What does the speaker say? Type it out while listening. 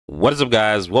What is up,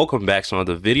 guys? Welcome back to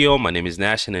another video. My name is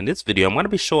Nash, and in this video I'm going to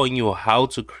be showing you how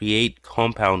to create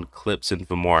compound clips in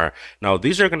Filmora. Now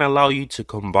these are going to allow you to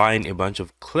combine a bunch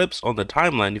of clips on the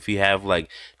timeline. If you have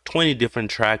like 20 different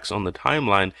tracks on the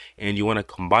timeline and you want to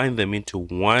combine them into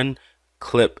one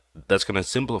clip, that's going to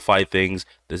simplify things.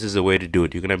 This is the way to do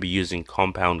it. You're going to be using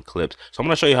compound clips. So I'm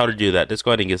going to show you how to do that. Let's go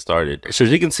ahead and get started. So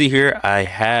as you can see here, I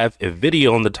have a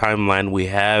video on the timeline. We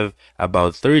have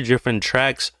about 30 different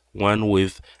tracks, one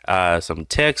with some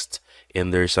text,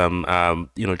 and there's some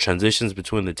transitions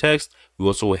between the text. We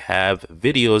also have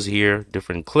videos here,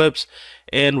 different clips,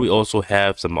 and we also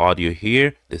have some audio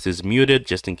here. This is muted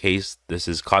just in case this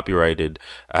is copyrighted,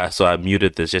 so I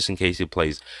muted this just in case it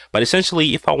plays. But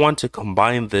essentially, if I want to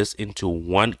combine this into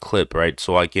one clip, right,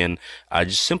 so I can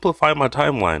just simplify my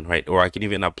timeline, right, or I can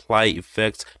even apply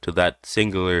effects to that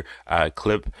singular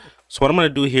clip. So what I'm going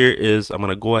to do here is I'm going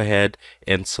to go ahead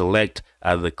and select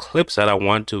the clips that I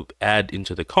want to add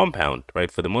into the compound,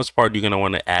 right? For the most part, you're going to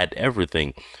want to add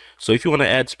everything. So if you want to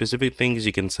add specific things,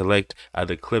 you can select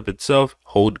the clip itself,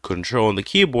 hold Control on the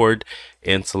keyboard,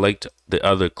 and select the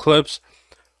other clips.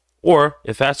 Or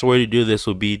a faster way to do this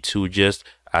would be to just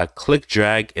click,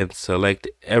 drag, and select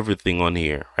everything on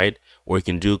here, right? Or you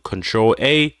can do Control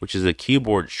A, which is a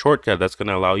keyboard shortcut that's going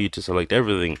to allow you to select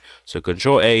everything. So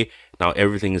Control A, now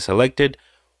everything is selected.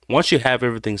 Once you have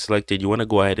everything selected, you want to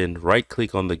go ahead and right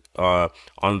click on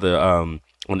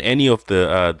any of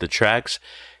the tracks,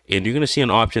 and you're going to see an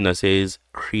option that says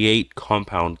create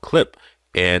compound clip,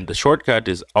 and the shortcut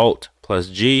is Alt plus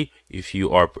G if you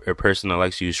are a person that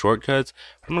likes to use shortcuts.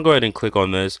 I'm gonna go ahead and click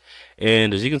on this,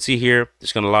 and as you can see here,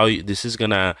 it's gonna allow you, this is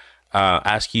gonna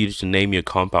ask you to name your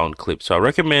compound clip. So I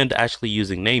recommend actually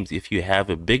using names if you have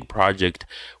a big project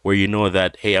where you know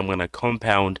that, hey, I'm gonna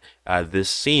compound this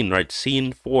scene, right?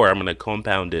 Scene 4, I'm gonna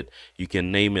compound it. You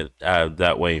can name it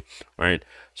that way, right?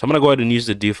 So I'm gonna go ahead and use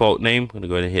the default name. I'm gonna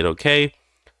go ahead and hit OK.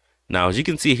 Now, as you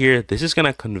can see here, this is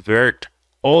gonna convert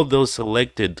all those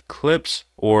selected clips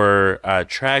or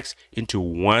tracks into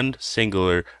one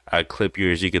singular clip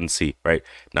here, as you can see, right?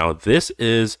 Now, this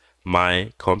is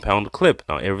my compound clip.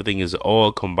 Now, everything is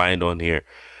all combined on here.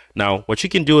 Now, what you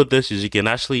can do with this is you can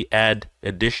actually add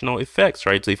additional effects,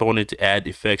 right? So if I wanted to add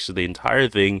effects to the entire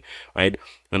thing, right,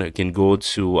 and I can go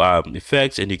to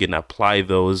effects and you can apply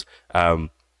those on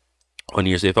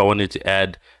here. So if I wanted to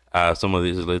add some of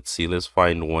these, let's see, let's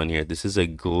find one here. This is a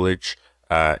glitch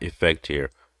effect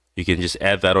here. You can just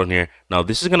add that on here. Now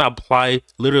this is going to apply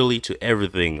literally to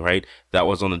everything, right? That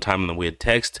was on the timeline. We had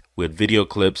text, we had video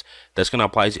clips. That's going to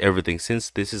apply to everything.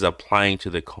 Since this is applying to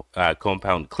the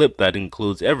compound clip, that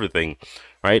includes everything,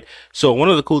 right? So one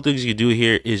of the cool things you do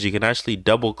here is you can actually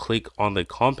double click on the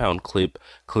compound clip.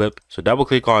 So double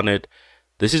click on it.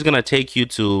 This is going to take you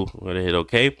to, I'm going to hit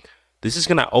OK. This is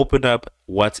going to open up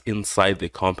what's inside the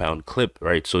compound clip,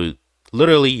 right? So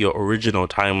literally your original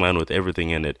timeline with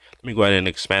everything in it. Let me go ahead and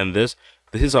expand this.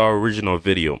 This is our original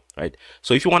video, right?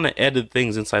 So if you want to edit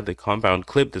things inside the compound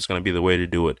clip, that's going to be the way to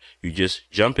do it. You just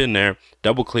jump in there,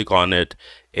 double click on it,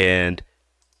 and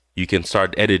you can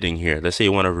start editing here. Let's say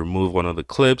you want to remove one of the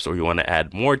clips or you want to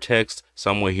add more text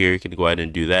somewhere here, you can go ahead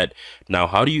and do that. Now,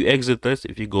 how do you exit this?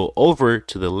 If you go over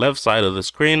to the left side of the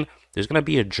screen, there's going to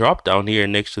be a drop down here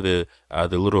next to the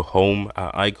little home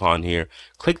icon here.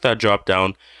 Click that drop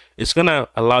down. It's going to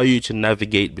allow you to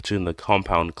navigate between the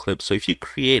compound clips. So if you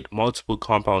create multiple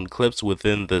compound clips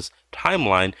within this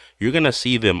timeline, you're going to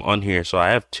see them on here. So I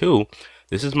have two.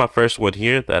 This is my first one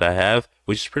here that I have,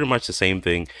 which is pretty much the same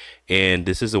thing. And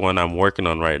this is the one I'm working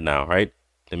on right now, right?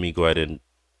 Let me go ahead and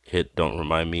hit don't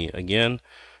remind me again.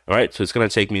 All right, so it's going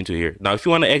to take me into here. Now, if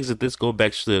you want to exit this, go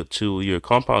back to your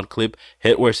compound clip,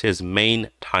 hit where it says main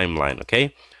timeline,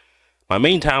 okay? My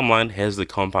main timeline has the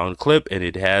compound clip and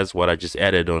it has what I just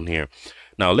added on here.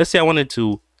 Now, let's say I wanted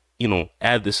to,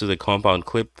 add this to the compound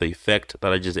clip, the effect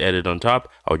that I just added on top.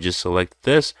 I'll just select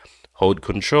this, hold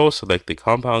Control, select the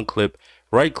compound clip,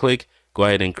 right click, go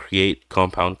ahead and create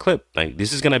compound clip. Like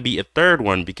this is going to be a third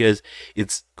one because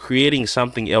it's creating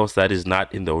something else that is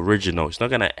not in the original. It's not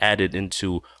going to add it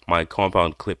into my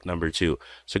compound clip number 2.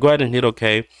 So go ahead and hit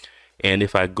OK. And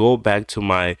if I go back to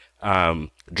my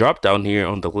drop down here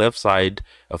on the left side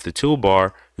of the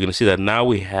toolbar, you're going to see that now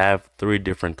we have 3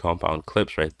 different compound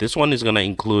clips, right? This one is going to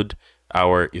include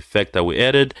our effect that we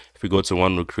added. If we go to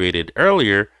one we created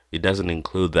earlier, it doesn't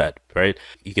include that, right?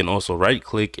 You can also right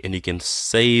click and you can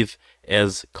save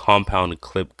as compound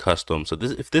clip custom. So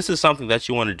if this is something that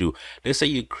you want to do, let's say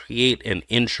you create an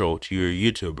intro to your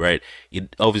YouTube, right?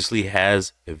 It obviously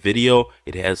has a video,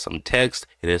 it has some text,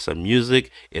 it has some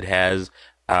music, it has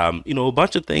a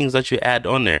bunch of things that you add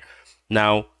on there.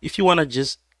 Now if you want to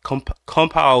just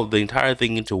compile the entire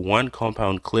thing into one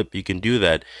compound clip, you can do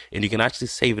that, and you can actually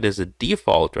save it as a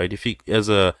default, right? If you as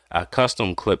a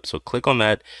custom clip, so click on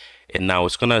that, and now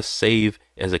it's gonna save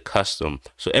as a custom.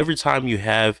 So every time you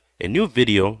have a new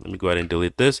video, let me go ahead and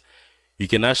delete this. You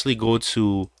can actually go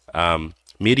to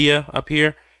media up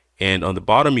here, and on the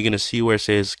bottom you're gonna see where it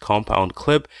says compound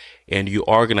clip, and you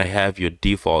are gonna have your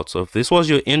default. So if this was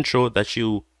your intro that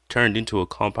you turned into a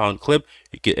compound clip,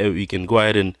 you can go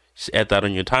ahead and add that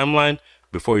on your timeline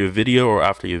before your video or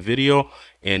after your video.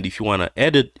 And if you want to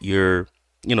edit your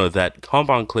that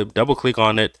compound clip, double click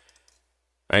on it,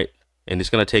 right, and it's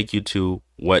going to take you to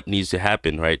what needs to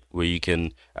happen, right, where you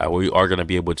can where you are going to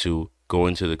be able to go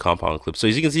into the compound clip. So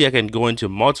as you can see, I can go into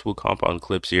multiple compound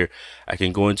clips here. I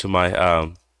can go into my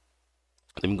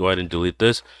let me go ahead and delete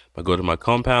this. I go to my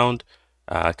compound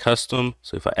custom.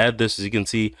 So if I add this, as you can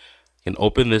see, I can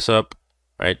open this up,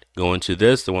 right, go into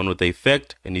this, the one with the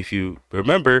effect. And if you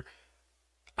remember,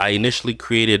 I initially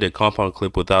created a compound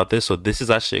clip without this, so this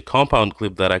is actually a compound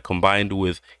clip that I combined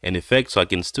with an effect, so I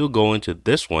can still go into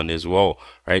this one as well,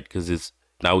 right, because it's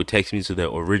now it takes me to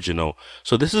the original.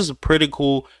 So this is pretty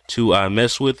cool to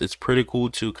mess with. It's pretty cool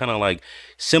to kind of like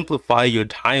simplify your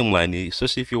timeline,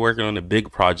 especially if you're working on a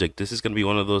big project. This is going to be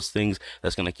one of those things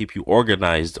that's going to keep you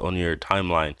organized on your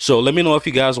timeline. So let me know if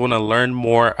you guys want to learn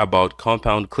more about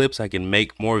compound clips. I can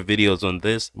make more videos on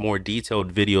this, more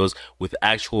detailed videos with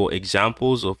actual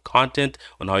examples of content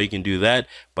on how you can do that.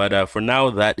 But for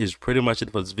now, that is pretty much it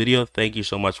for this video. Thank you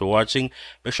so much for watching.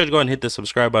 Make sure to go and hit the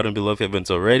subscribe button below if you haven't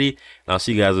already, and I'll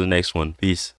see you guys in the next one. Peace.